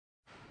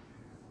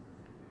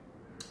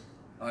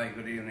Hi,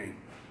 good evening.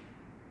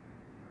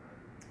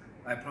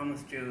 I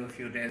promised you a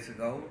few days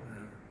ago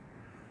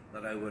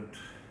that I would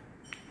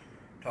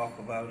talk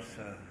about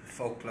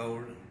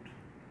folklore and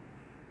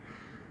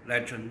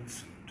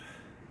legends and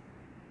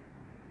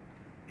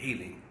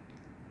healing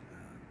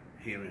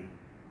here in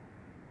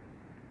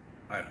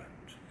Ireland.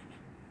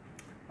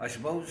 I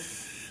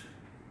suppose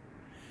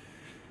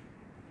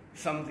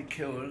some of the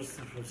cures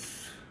that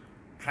was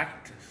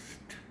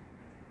practiced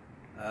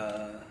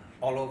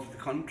all over the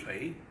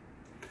country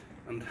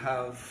and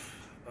have,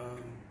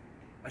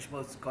 I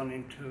suppose, gone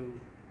into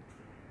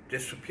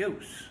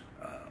disrepute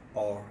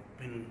or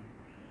been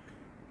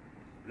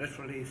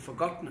literally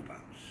forgotten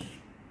about.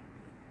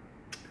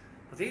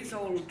 But these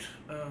old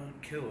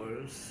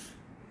cures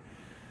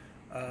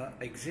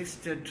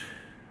existed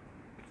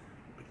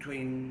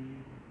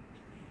between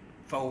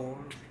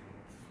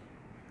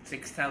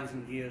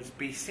 6,000 years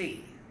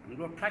BC and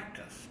were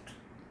practiced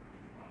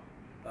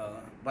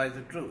by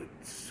the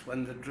Druids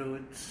when the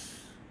Druids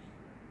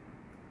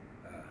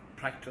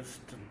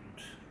practiced and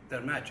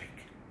their magic.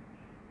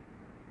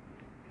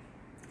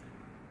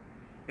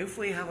 If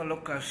we have a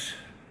look at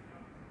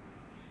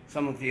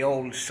some of the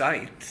old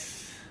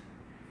sites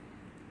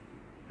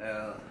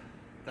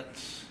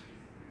that's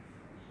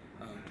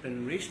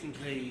been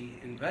recently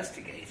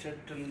investigated,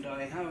 and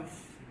I have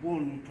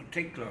one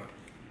particular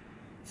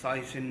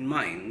site in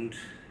mind.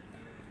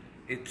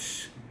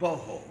 It's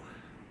Boho.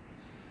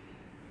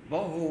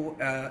 Boho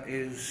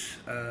is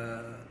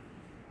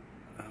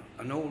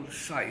an old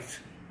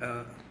site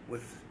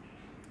with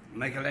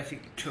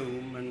megalithic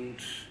tomb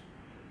and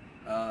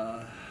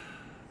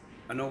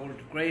an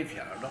old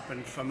graveyard up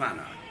in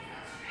Fermanagh.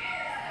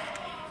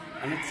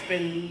 And it's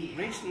been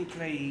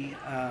recently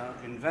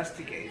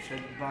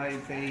investigated by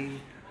the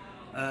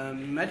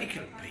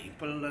medical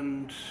people,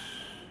 and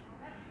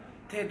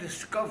they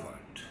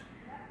discovered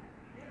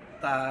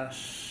that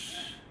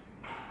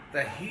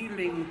the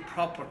healing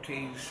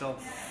properties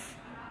of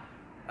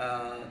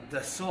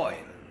the soil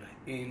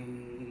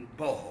in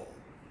Boho.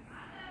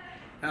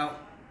 Now,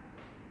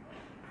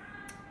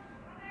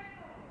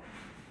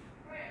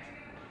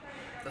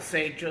 the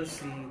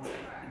sages and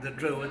the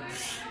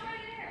Druids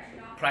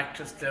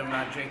practiced their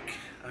magic,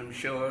 I'm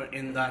sure,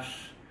 in that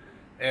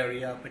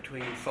area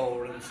between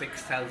 4,000 and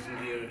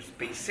 6,000 years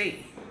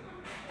BC.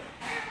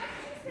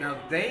 Now,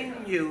 they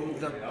knew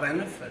the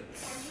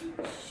benefits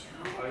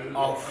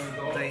of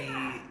the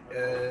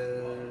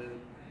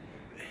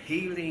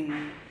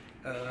healing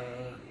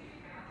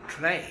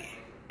clay.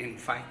 In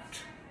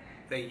fact,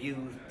 they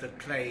used the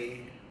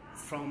clay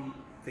from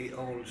the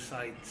old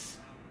sites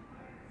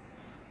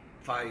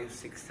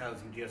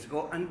 5,000-6,000 years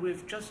ago, and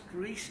we've just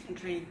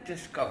recently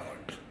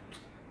discovered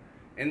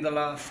in the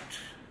last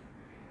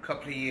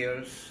couple of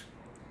years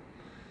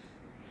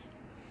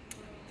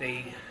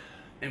the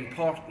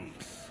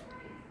importance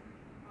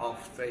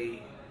of the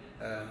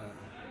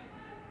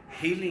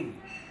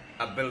healing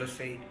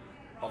ability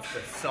of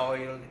the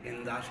soil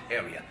in that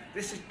area.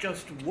 This is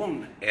just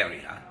one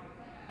area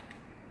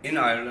in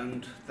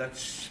Ireland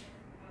that's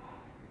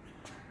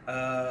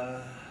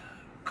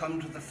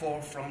come to the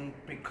forefront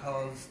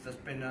because there's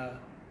been a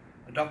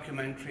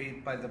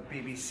documentary by the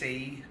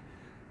BBC,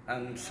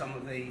 and some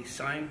of the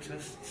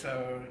scientists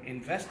are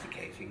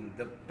investigating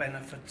the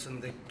benefits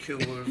and the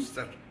cures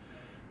that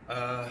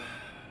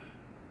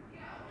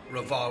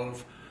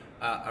revolve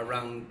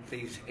around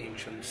these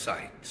ancient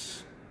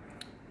sites.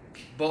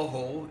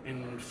 Boho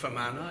in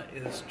Fermanagh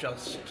is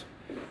just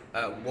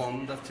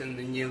one that's in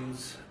the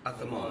news at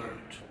the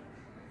moment.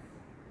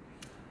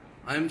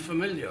 I'm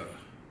familiar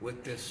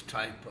with this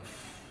type of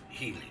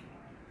healing,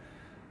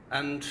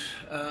 and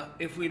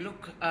if we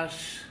look at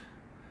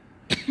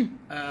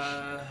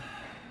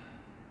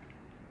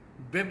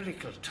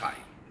biblical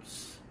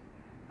times,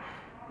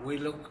 we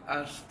look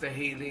at the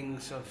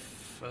healings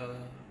of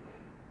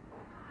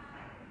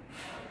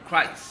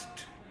Christ.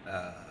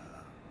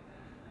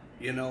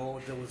 You know,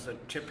 there was a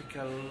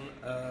typical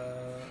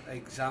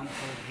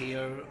example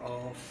here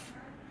of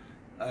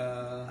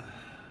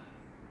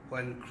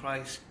when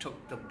Christ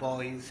took the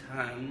boy's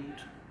hand,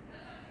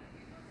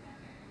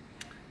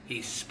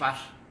 he spat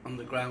on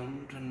the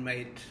ground and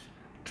made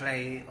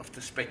clay of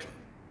the spittle.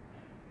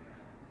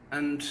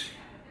 And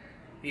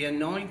he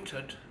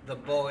anointed the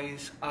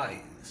boy's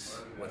eyes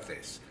with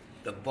this,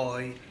 the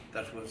boy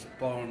that was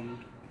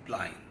born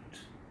blind.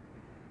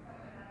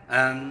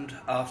 And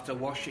after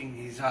washing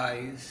his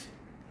eyes,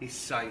 his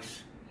sight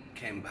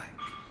came back.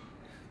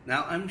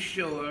 Now, I'm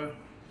sure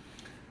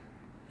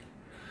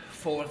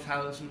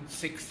 4,000,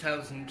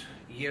 6,000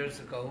 years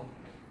ago,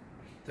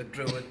 the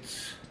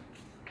Druids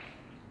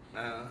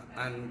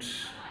and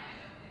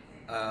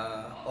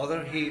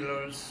other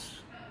healers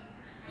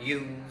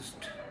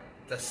used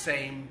the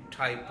same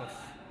type of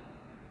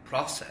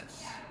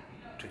process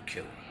to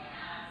cure.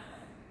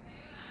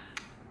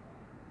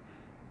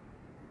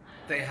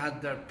 They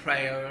had their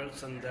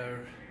prayers and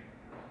their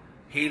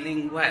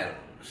healing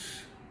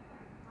wells,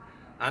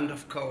 and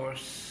of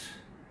course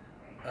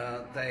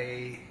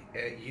they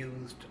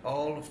used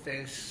all of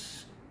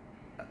this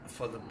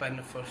for the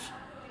benefit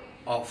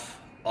of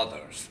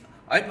others.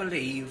 I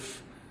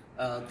believe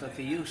that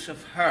the use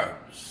of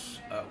herbs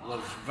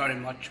was very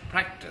much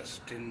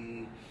practiced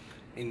in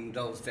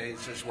those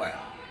days as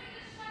well.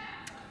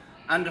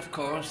 And of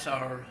course,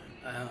 our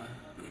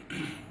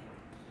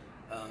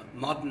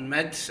modern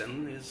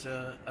medicine is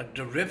a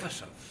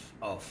derivative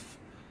of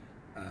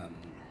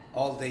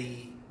all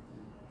the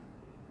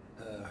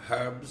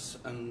herbs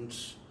and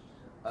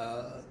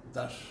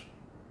that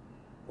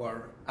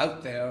were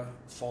out there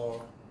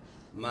for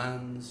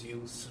man's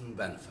use and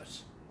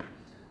benefit.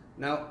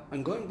 Now,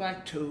 I'm going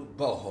back to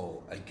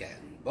boho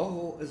again.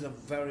 Boho is a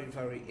very,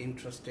 very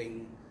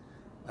interesting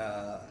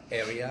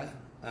area,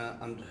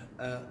 and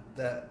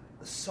the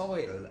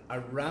soil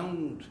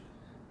around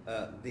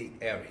the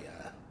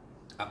area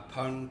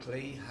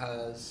apparently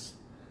has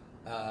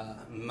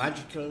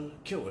magical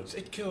cures.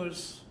 It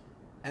cures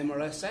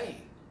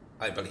MRSA,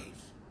 I believe.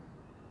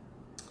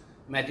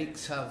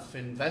 Medics have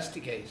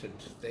investigated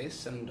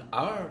this and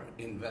are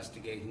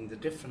investigating the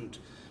different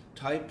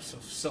types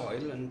of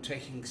soil and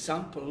taking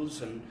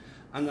samples and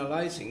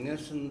analysing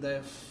it, and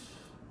they've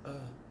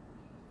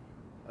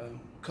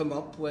come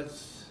up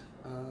with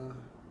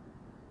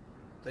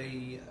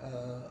the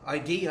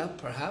idea,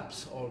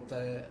 perhaps, or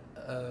that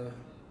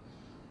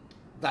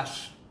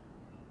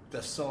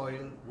the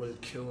soil will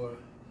cure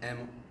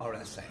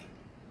MRSA.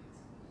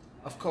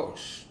 Of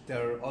course,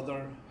 there are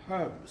other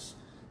herbs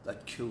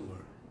that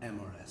cure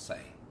MRSA.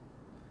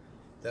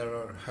 There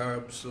are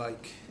herbs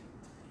like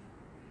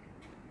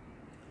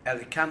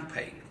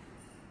elecampane,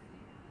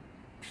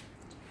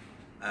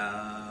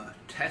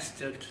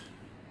 tested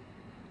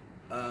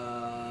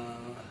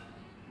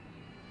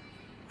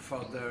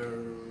for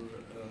their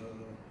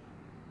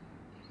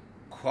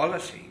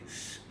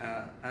qualities,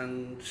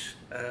 and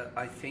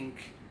I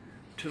think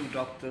two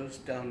doctors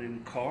down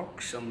in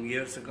Cork some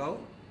years ago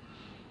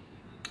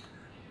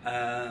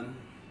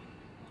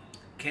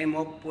came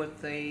up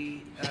with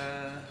the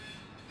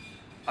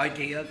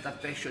idea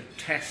that they should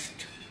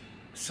test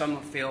some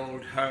of the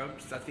old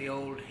herbs that the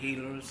old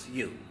healers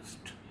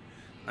used,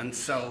 and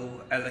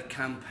so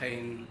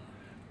elecampane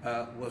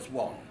was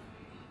one,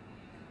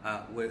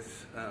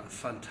 with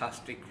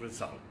fantastic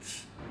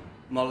results.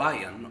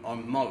 Mullein or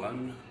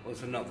mullein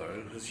was another.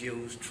 It was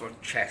used for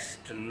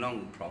chest and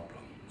lung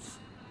problems.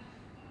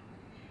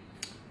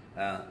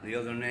 The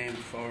other name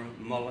for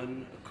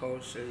mullein, of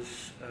course,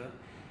 is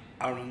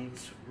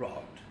Aaron's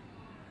rod.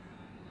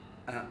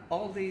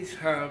 All these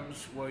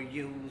herbs were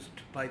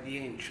used by the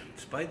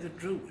ancients, by the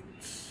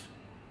Druids,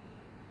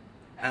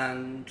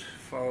 and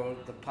for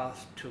the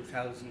past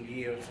 2,000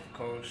 years, of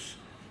course,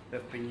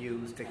 they've been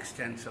used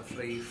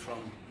extensively for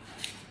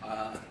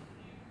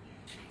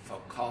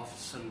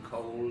coughs and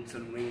colds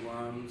and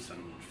ringworms,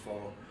 and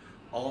for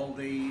all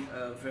the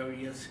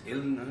various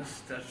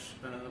illness that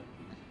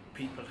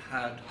people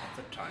had at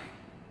the time.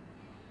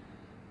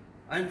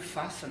 I'm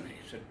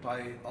fascinated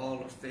by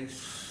all of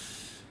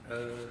this,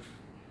 the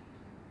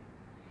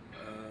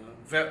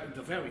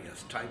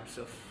various types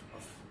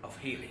of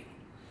healing.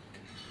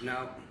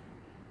 Now,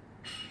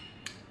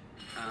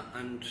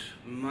 and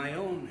my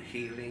own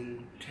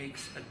healing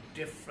takes a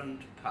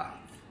different path.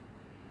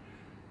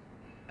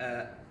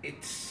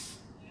 It's,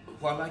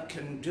 while I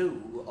can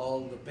do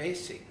all the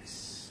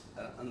basics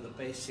and the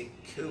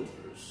basic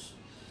cures,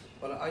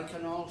 but I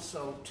can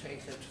also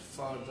take it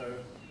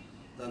further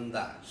than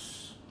that.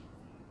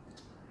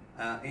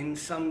 In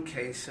some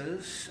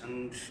cases,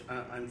 and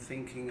I'm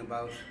thinking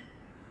about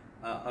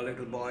a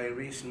little boy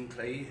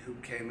recently who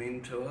came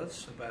in to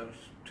us about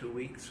 2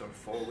 weeks or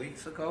 4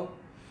 weeks ago,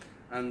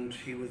 and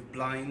he was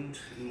blind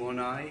in one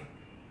eye,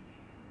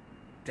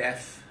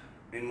 deaf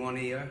in one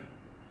ear,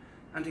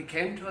 and he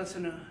came to us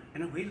in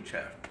a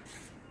wheelchair.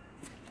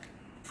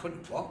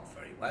 Couldn't walk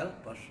very well,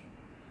 but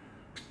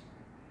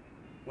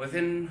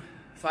within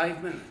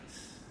 5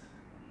 minutes,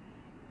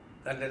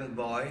 that little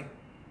boy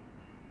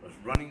was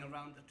running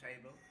around the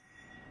table,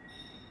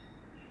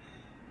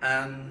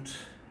 and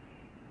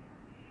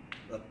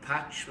the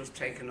patch was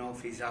taken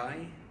off his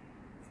eye,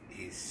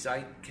 his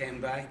sight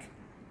came back,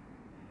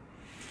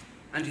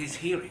 and his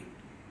hearing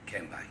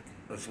came back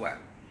as well.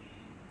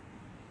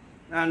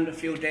 And a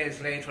few days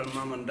later,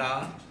 Mum and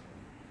Dad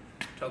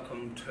took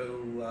him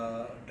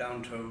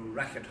down to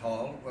Racket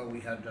Hall, where we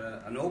had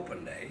an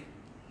open day.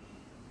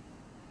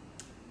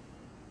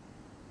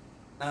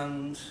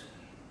 And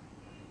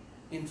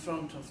in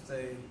front of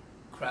the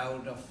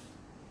crowd of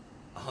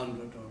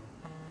 100 or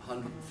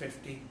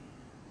 150,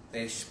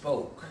 they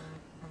spoke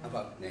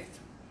about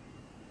Nathan,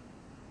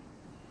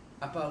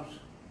 about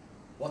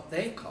what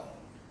they called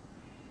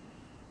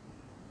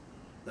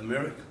the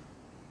miracle,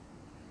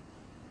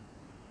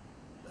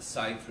 the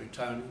sight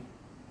returning,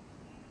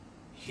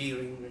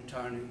 hearing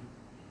returning,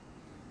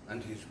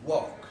 and his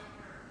walk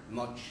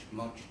much,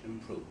 much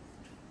improved.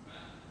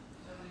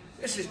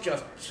 This is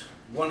just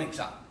one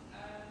example.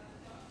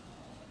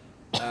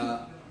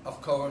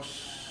 Of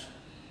course,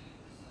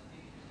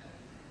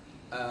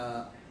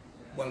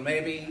 well,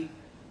 maybe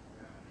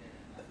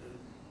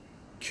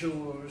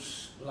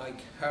cures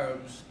like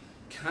herbs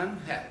can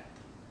help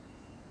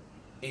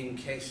in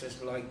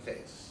cases like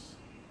this.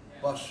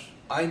 But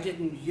I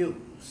didn't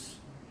use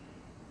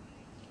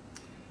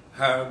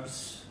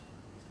herbs,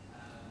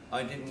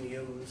 I didn't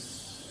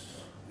use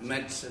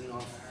medicine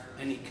of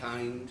any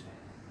kind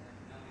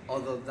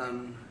other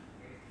than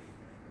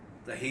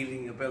the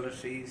healing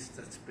abilities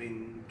that's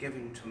been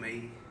given to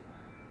me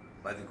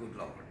by the good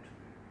Lord.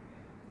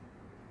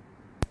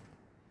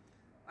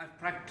 I've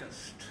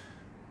practiced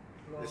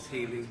this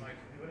healing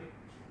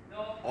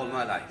all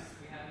my life.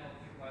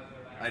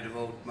 I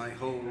devote my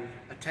whole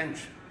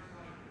attention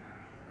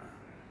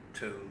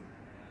to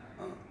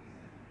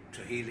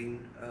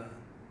healing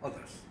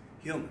others,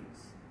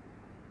 humans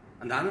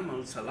and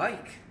animals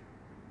alike.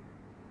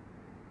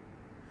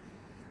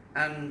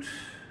 And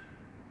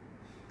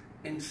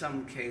in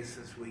some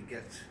cases we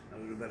get a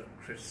little bit of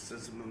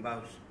criticism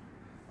about,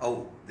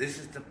 oh, this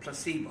is the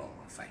placebo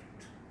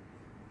effect.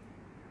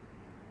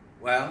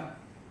 Well,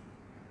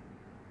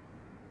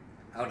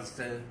 how does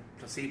the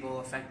placebo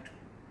effect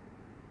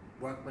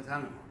work with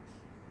animals?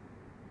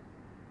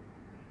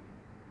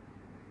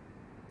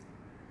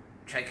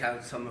 Check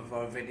out some of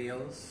our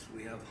videos.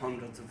 We have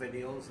hundreds of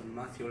videos on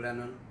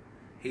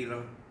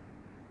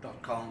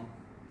MatthewLennonHealer.com,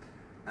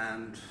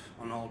 and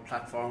on all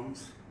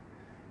platforms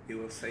you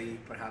will see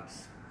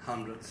perhaps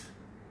hundreds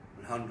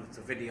and hundreds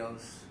of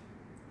videos,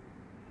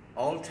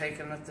 all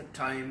taken at the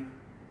time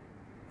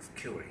of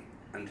curing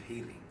and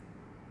healing,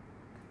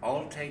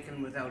 all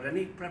taken without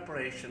any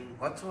preparation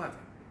whatsoever,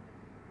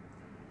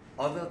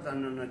 other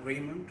than an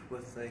agreement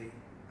with the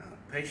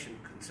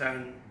patient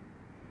concerned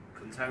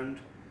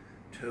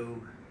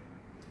to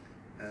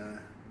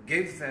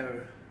give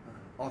their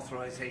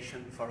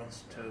authorization for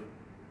us to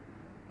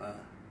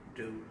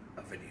do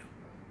a video.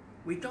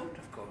 We don't,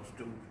 of course,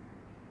 do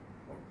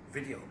or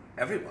video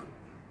everyone,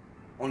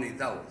 only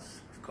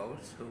those, of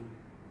course, who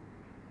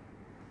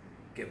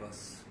give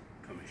us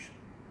permission.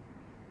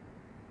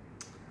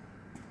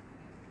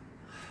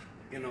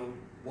 You know,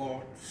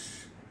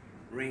 warts,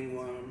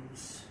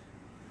 ringworms,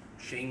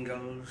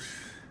 shingles,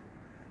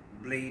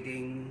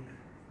 bleeding,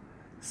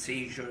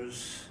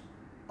 seizures,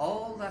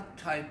 all that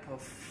type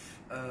of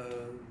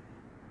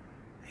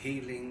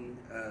healing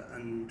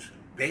and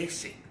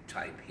basic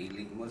type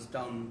healing was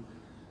done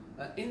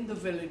in the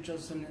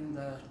villages and in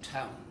the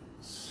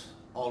towns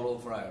all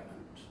over Ireland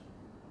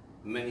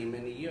many,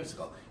 many years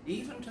ago.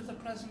 Even to the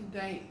present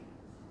day,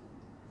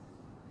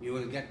 you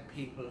will get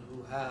people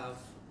who have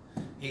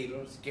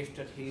healers,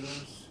 gifted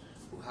healers,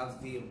 who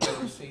have the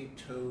ability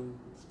to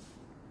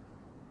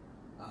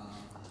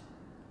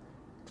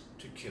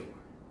cure.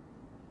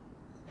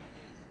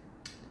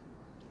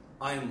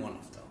 I am one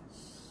of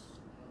those.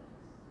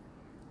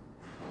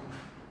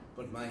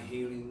 But my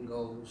healing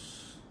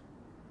goes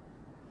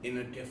in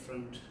a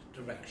different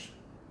direction.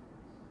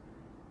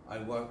 I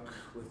work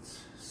with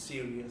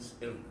serious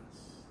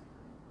illness,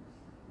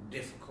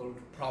 difficult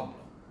problems.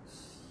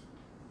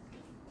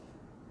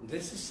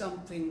 This is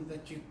something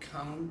that you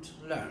can't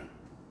learn.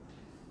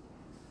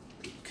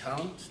 You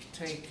can't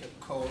take a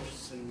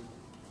course and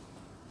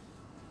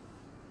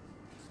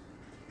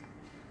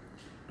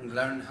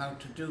learn how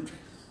to do this.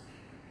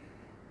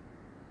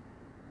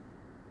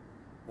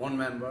 One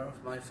member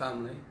of my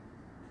family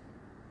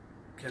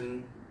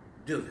can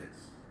do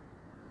this.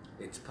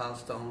 It's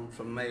passed on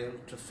from male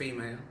to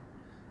female,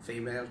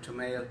 female to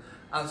male,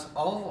 as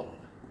all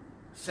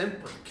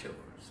simple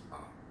cures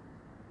are.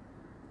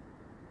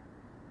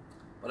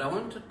 But I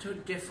wanted to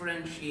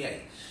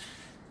differentiate,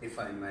 if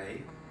I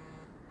may,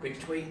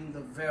 between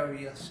the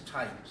various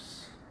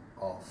types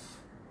of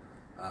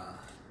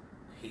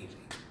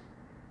healing.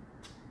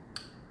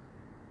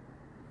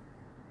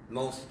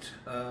 Most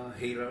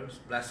healers,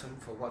 bless them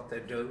for what they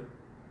do,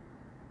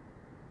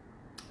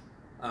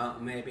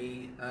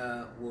 maybe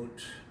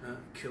would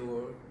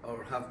cure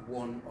or have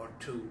one or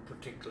two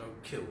particular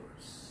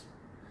cures.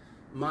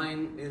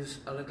 Mine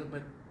is a little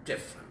bit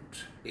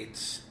different.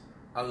 It's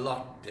a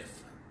lot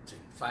different.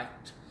 In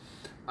fact,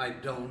 I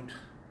don't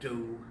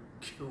do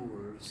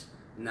cures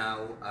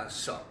now as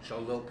such,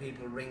 although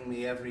people ring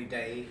me every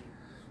day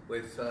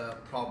with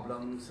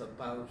problems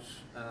about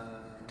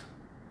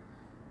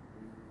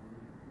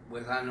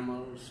with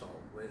animals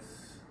or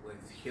with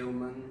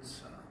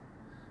humans,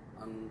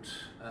 and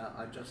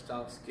I just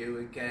ask you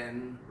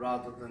again,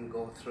 rather than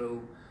go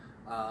through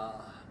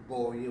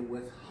bore you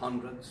with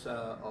hundreds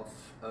of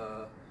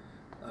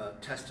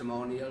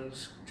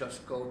testimonials,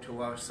 just go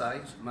to our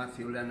site,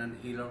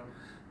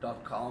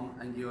 MatthewLennonHealer.com,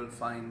 and you'll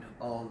find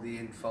all the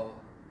info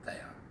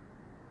there.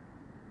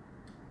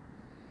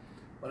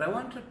 But I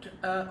wanted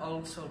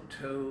also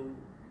to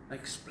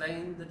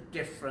explain the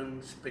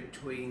difference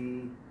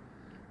between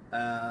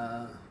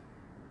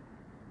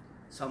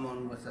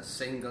someone with a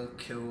single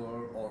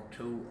cure or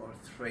two or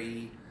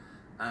three,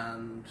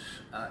 and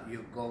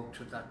you go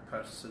to that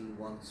person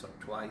once or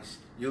twice,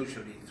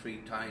 usually 3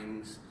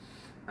 times,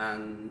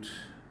 and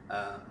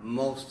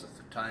most of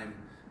the time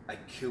a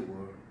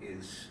cure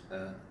is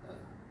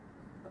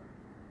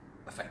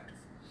effective.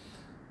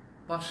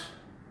 But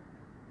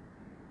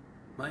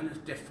mine is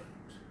different.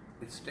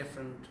 It's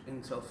different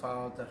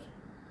insofar that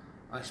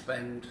I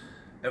spend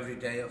every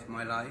day of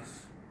my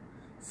life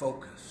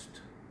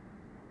focused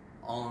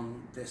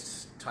on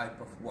this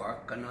type of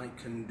work, and I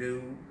can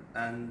do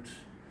and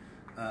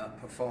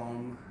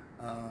perform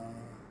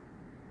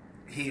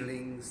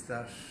healings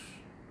that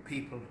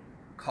people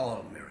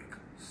call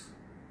miracles,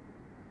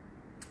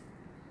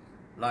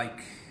 like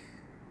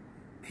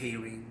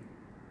hearing,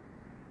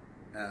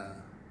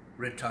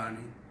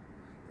 returning,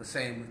 the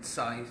same with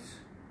sight,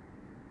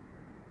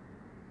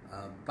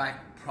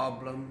 back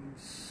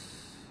problems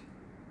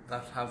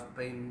that have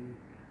been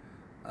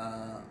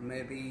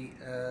maybe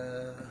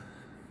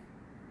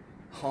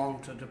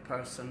haunted a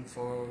person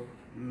for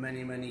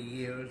many, many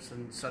years,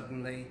 and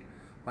suddenly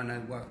when I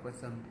work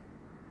with them,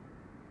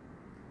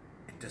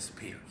 it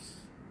disappears.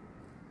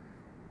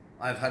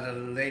 I've had a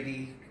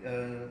lady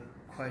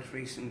quite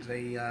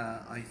recently,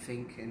 I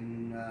think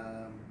in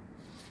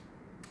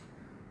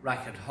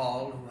Racket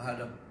Hall, who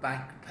had a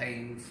back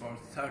pain for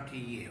 30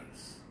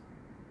 years.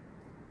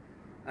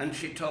 And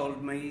she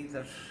told me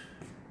that,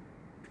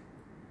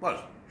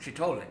 well, she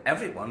told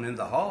everyone in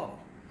the hall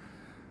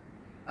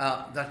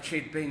that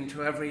she'd been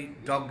to every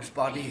dog's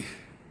body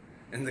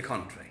in the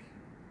country.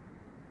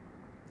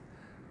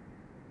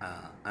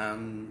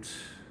 And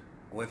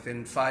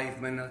within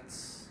 5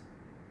 minutes,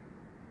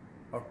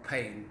 her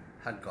pain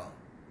had gone.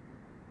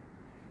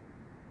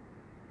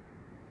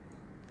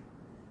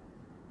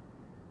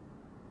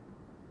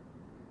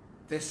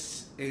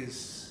 This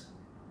is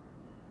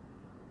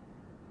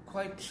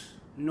quite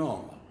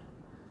normal.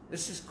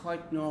 This is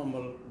quite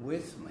normal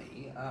with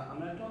me,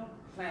 and I don't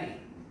claim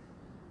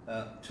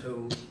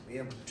to be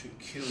able to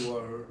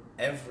cure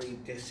every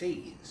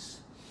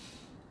disease.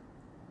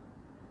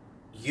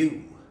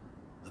 You,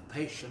 the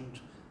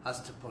patient,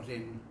 has to put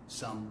in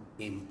some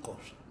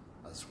input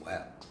as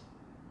well.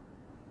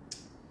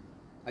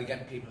 I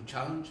get people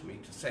challenge me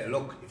to say,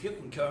 look, if you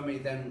can cure me,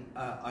 then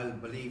I'll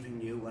believe in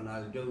you, and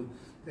I'll do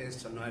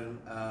this, and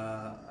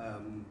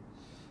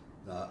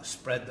I'll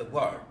spread the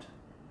word.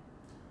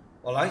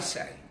 Well, I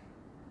say,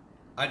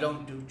 I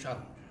don't do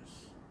challenges.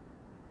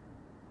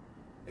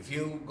 If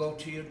you go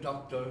to your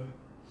doctor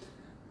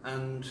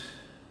and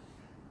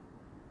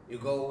you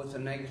go with a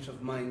negative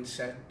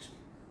mindset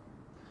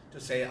to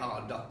say,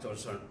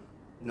 doctors are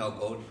no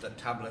good, the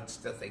tablets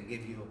that they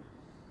give you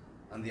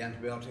and the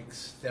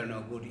antibiotics, they're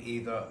no good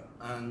either,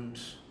 and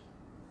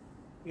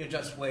you're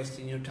just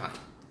wasting your time.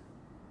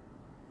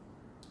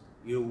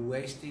 You're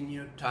wasting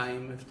your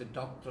time if the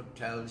doctor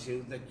tells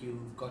you that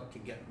you've got to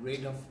get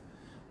rid of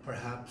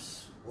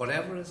perhaps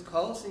whatever is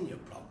causing your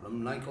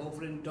problem, like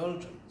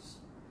overindulgence,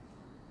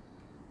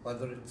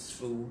 whether it's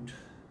food,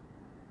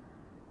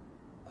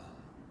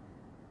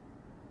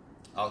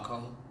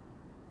 alcohol,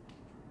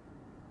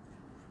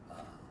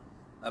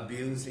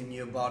 abusing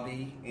your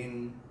body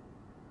in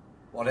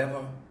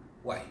whatever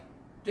way,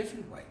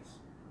 different ways.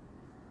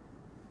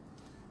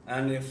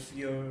 And if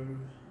your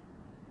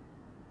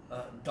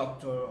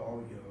doctor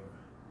or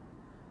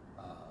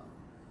your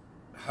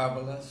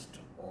herbalist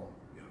or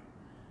your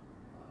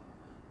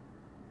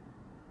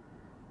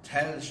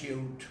tells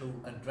you to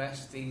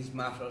address these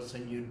matters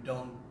and you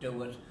don't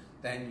do it,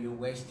 then you're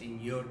wasting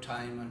your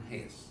time and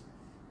his.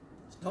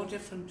 It's no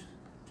different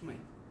to me.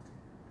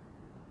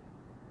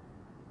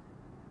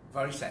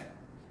 Very same.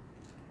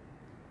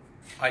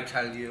 I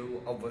tell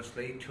you,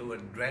 obviously, to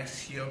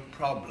address your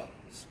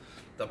problems,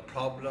 the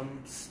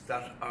problems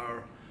that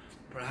are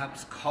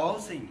perhaps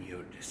causing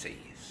your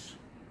disease.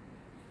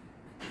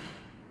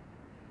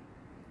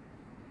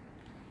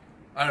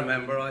 I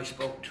remember I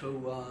spoke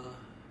to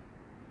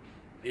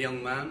a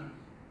young man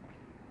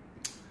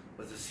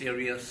with a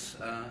serious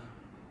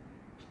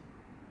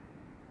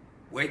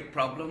weight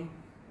problem,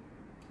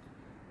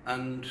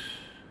 and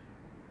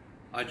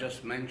I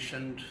just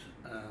mentioned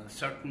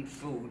certain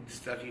foods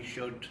that he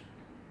should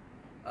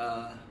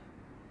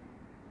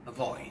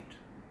avoid,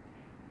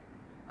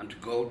 and to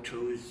go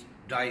to his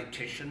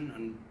dietitian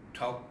and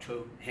talk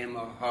to him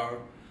or her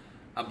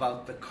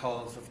about the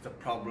cause of the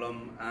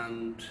problem.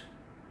 And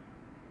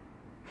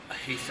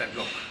he said,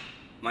 look,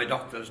 my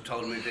doctors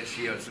told me this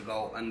years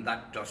ago and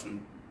that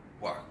doesn't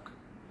work.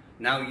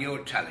 Now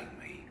you're telling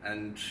me,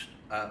 and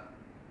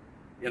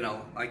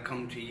I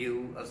come to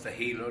you as the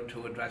healer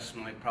to address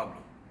my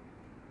problem.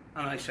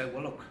 And I said,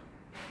 well, look,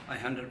 I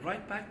hand it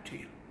right back to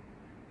you.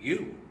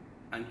 You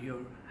and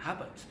your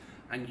habits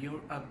and your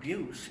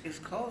abuse is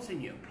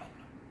causing your problem.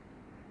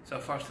 So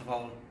first of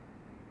all,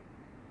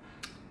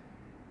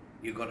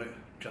 you got to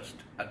just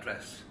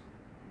address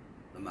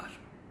the matter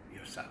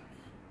yourself.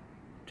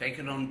 Take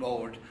it on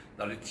board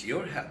that it's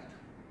your health,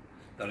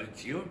 that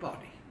it's your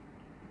body,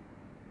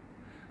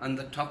 and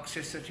the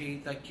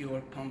toxicity that you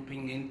are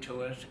pumping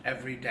into it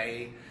every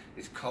day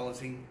is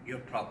causing your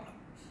problems.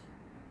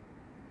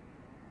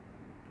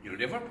 Your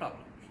liver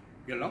problems,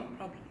 your lung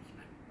problems,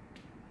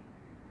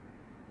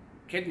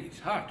 kidneys,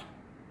 heart.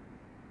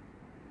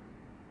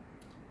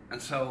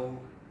 And so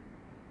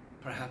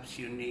perhaps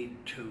you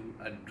need to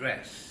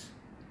address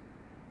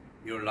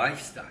your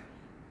lifestyle.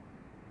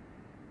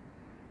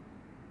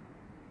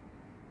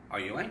 Are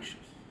you anxious?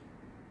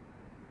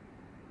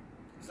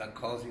 are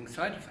causing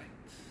side effects.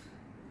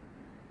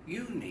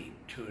 You need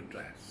to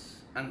address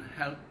and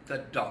help the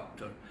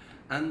doctor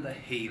and the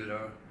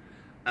healer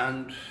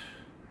and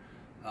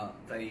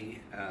the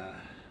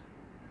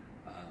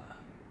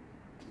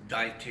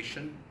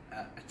dietitian,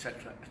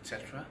 etc.,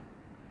 etc.,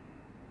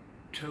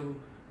 to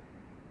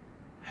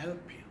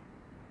help you.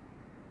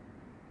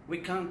 We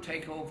can't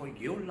take over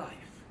your life.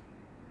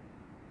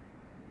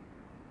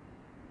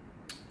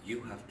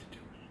 You have to do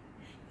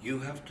it. You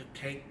have to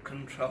take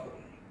control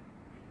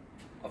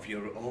of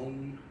your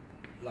own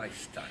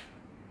lifestyle.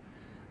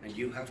 And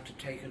you have to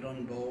take it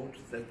on board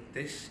that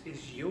this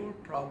is your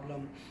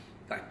problem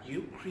that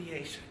you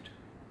created.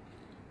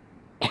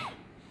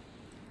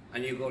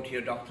 And you go to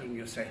your doctor and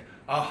you say,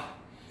 oh,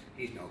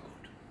 he's no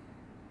good.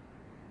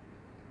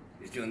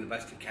 He's doing the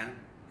best he can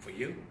for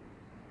you.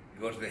 You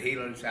go to the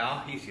healer and say,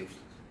 oh, he's useless.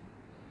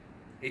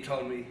 He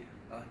told me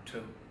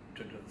to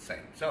do the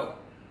same. So,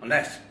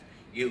 unless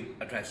you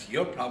address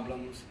your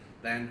problems,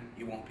 then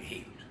you won't be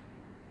healed.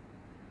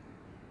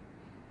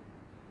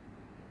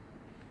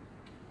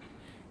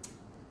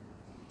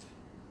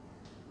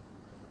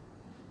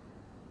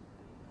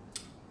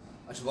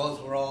 I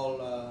suppose we're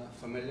all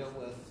familiar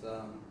with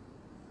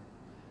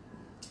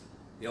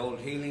the old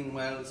healing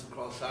wells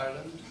across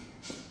Ireland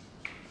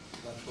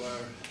that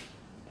were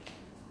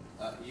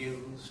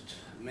used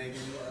maybe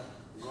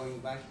going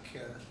back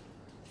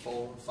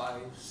 4,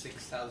 5,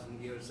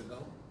 6,000 years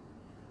ago.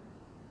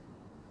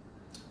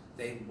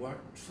 They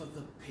worked for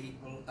the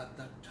people at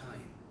that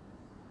time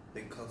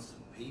because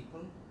the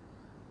people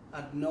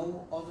had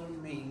no other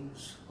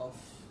means of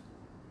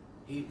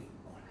healing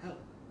or help.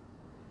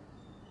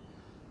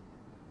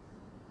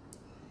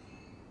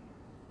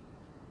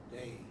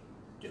 They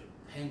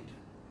depended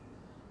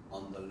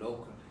on the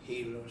local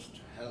healers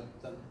to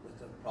help them with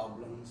their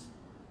problems,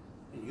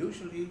 and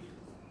usually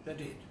they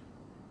did.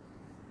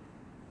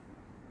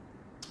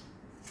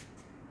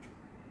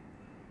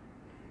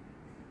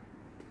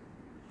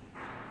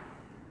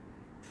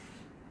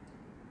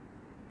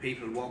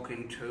 People walk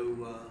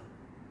into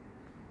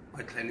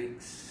my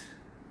clinics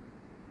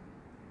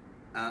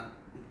and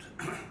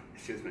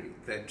excuse me,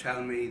 they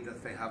tell me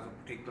that they have a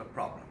particular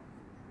problem.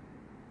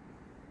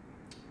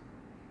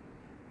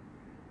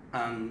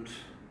 And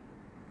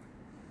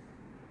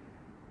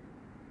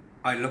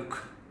I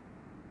look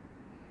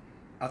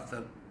at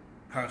the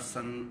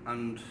person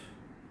and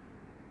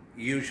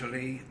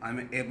usually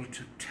I'm able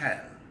to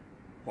tell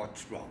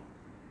what's wrong.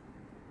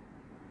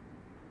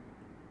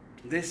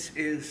 This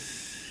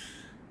is,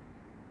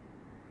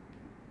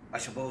 I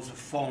suppose, a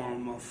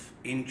form of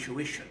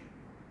intuition.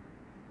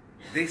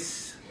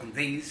 This and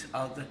these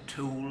are the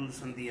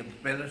tools and the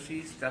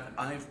abilities that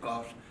I've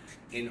got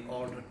in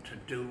order to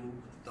do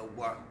the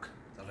work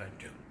that I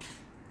do.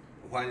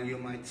 While you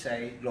might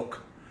say,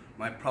 look,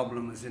 my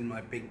problem is in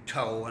my big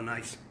toe, and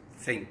I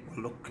think,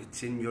 well, look,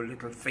 it's in your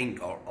little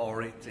finger,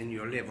 or it's in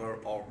your liver,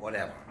 or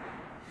whatever.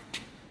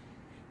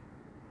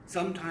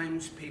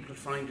 Sometimes people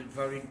find it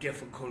very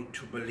difficult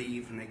to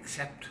believe and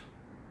accept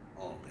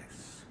all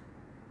this.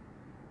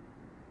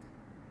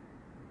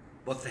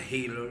 But the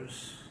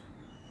healers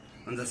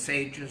and the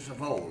sages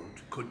of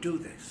old could do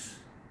this.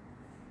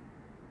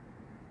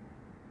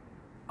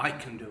 I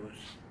can do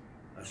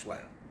it as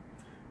well.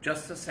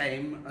 Just the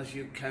same as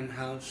you can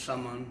have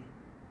someone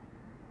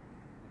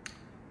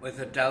with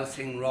a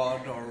dowsing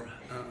rod or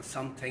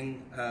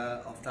something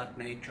of that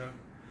nature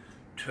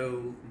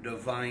to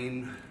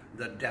divine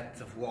the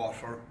depth of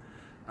water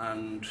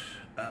and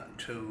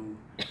to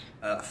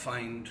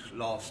find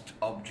lost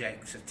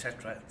objects,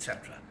 etc.,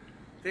 etc.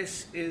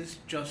 This is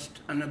just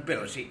an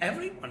ability.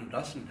 Everyone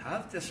doesn't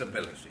have this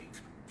ability.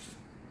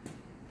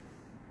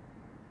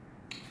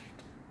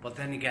 But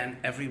then again,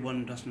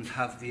 everyone doesn't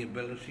have the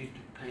ability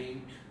to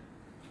paint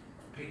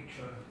a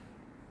picture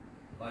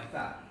like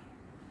that.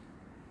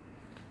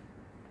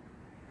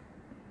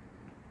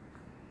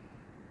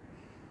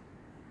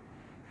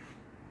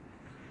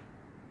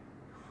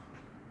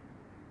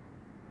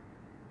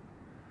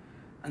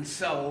 And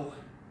so,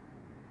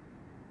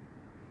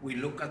 we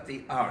look at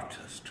the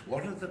artist.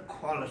 What are the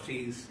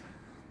qualities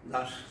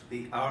that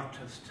the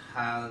artist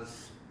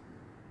has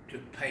to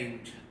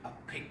paint a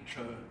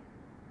picture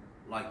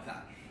like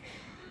that?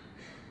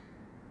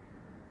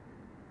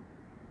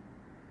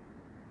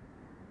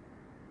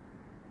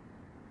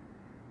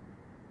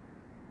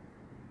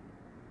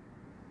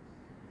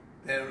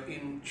 They're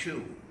in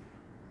tune,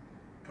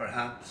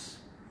 perhaps,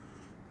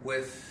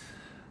 with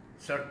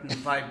certain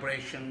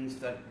vibrations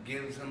that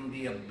gives them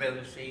the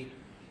ability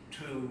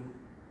to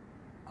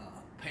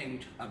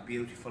paint a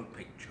beautiful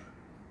picture.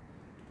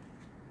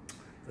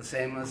 The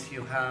same as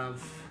you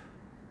have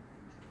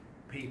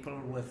people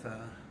with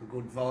a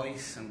good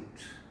voice and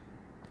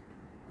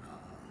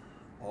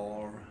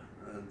or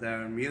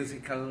they're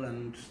musical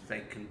and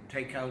they can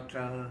take out,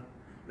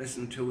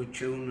 listen to a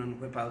tune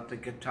and whip out the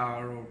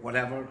guitar or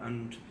whatever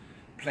and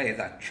play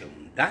that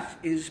tune. That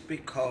is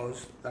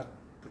because that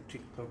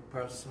particular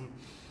person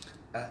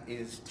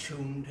is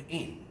tuned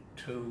in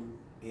to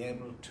be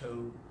able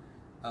to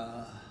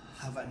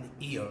have an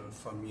ear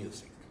for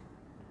music.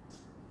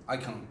 I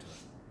can't do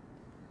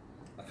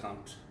it. I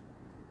can't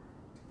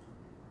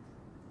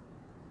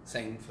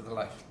sing for the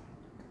life.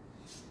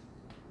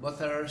 But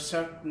there are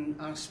certain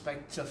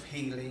aspects of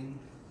healing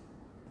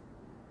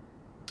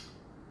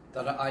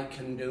that I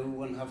can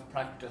do and have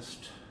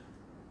practiced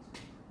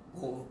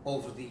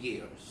over the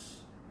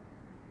years.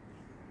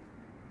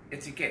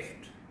 It's a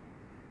gift.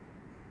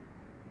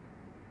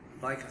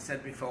 Like I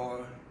said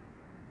before,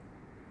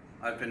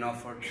 I've been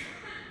offered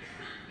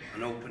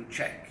an open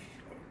check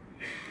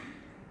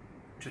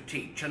to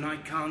teach, and I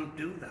can't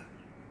do that.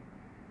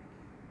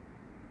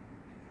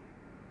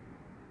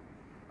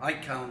 I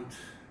can't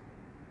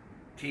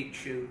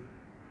teach you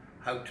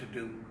how to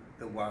do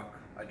the work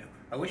I do.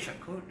 I wish I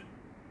could,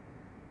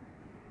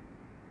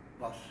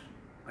 but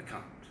I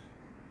can't.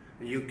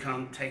 And you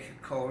can't take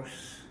a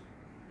course,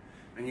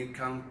 and you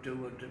can't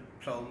do a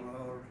diploma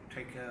or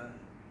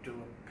do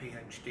a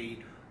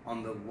PhD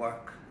on the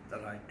work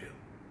that I do.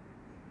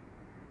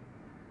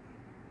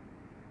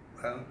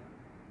 Well,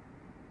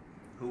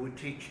 who would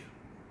teach you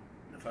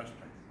in the first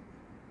place?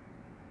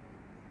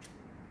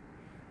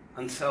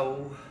 And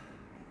so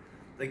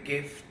the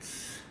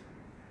gifts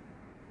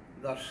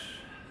that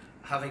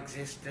have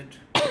existed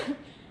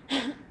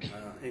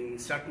in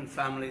certain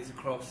families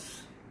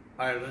across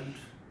Ireland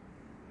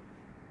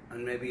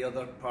and maybe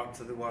other parts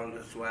of the world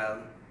as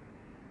well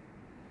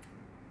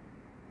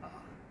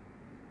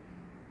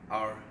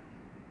are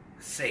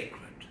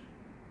sacred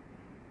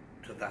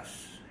to that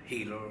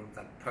healer,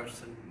 that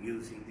person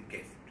using the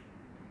gift.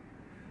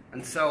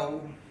 And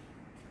so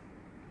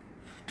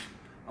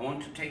I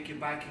want to take you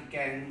back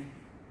again,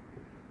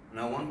 and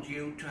I want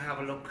you to have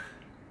a look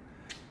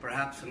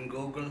perhaps on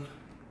Google,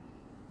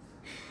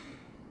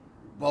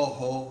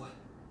 boho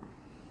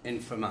in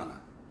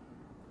Fermanagh,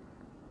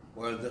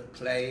 where the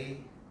clay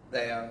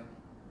there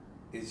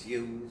is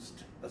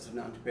used as an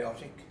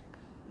antibiotic,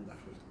 and that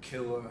will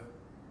cure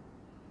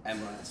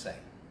MRSA.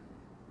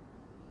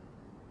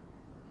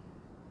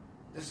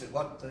 This is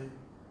what the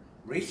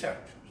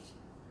researchers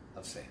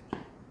have said.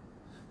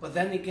 But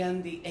then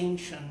again, the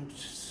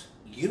ancients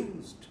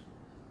used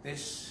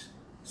this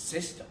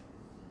system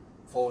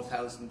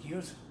 4,000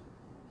 years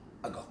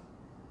ago,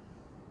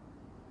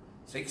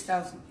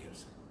 6,000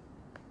 years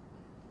ago.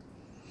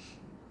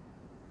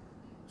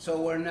 So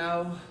we're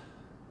now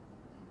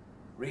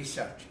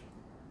researching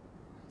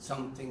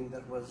something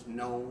that was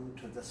known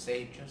to the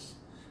sages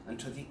and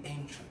to the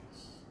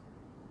ancients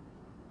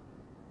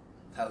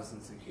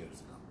thousands of years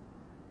ago.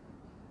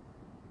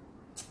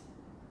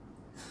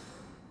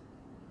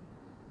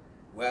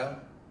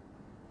 Well,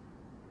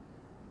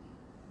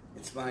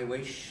 it's my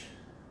wish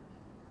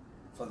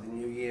for the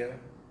new year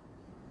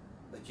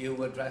that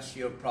you address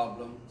your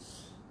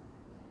problems,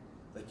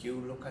 that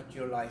you look at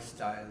your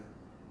lifestyle,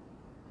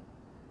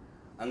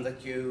 and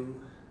that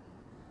you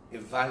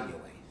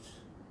evaluate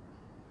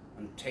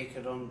and take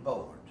it on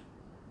board.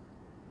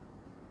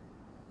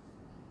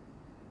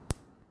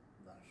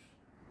 That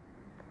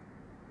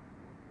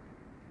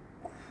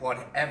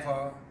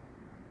whatever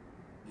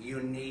you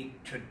need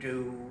to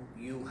do,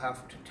 you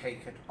have to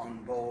take it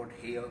on board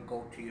here.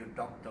 Go to your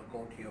doctor,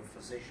 go to your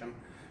physician,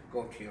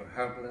 go to your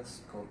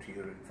herbalist, go to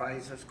your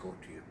advisors, go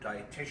to your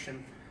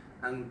dietitian,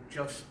 and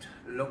just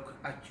look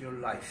at your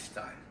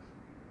lifestyle.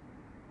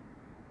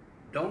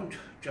 Don't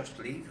just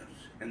leave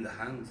it in the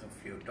hands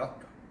of your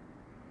doctor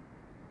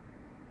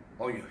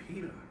or your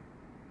healer.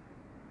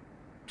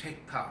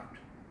 Take part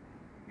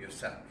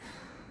yourself.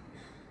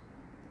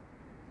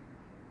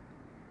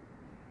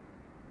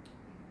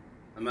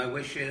 And my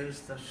wish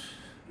is that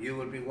you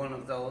will be one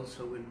of those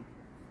who, in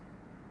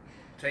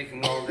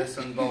taking all this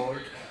on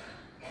board,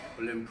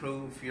 will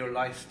improve your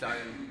lifestyle,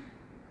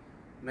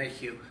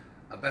 make you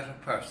a better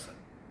person,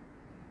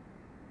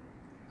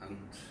 and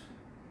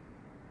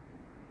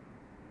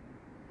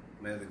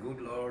may the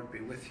good Lord be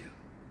with you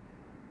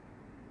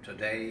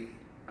today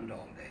and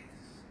all days.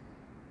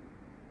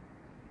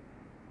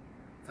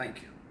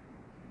 Thank you.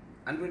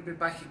 And we'll be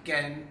back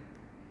again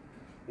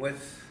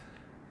with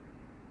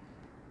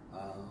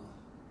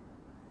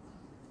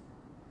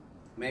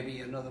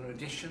maybe another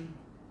addition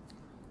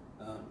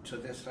to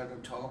this little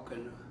talk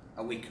in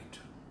a week or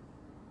two.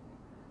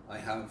 I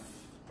have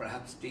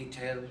perhaps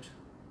detailed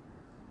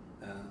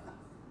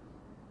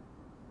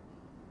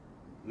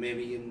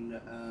maybe in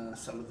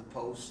some of the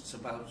posts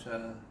about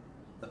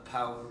the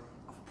power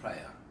of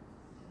prayer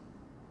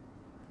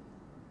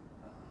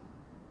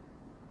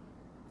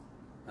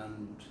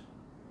and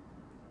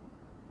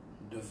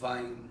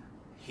divine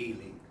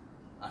healing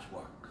at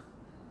work.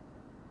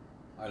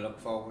 I look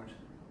forward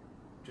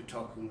to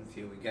talking with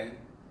you again.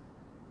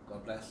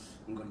 God bless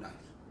and good night.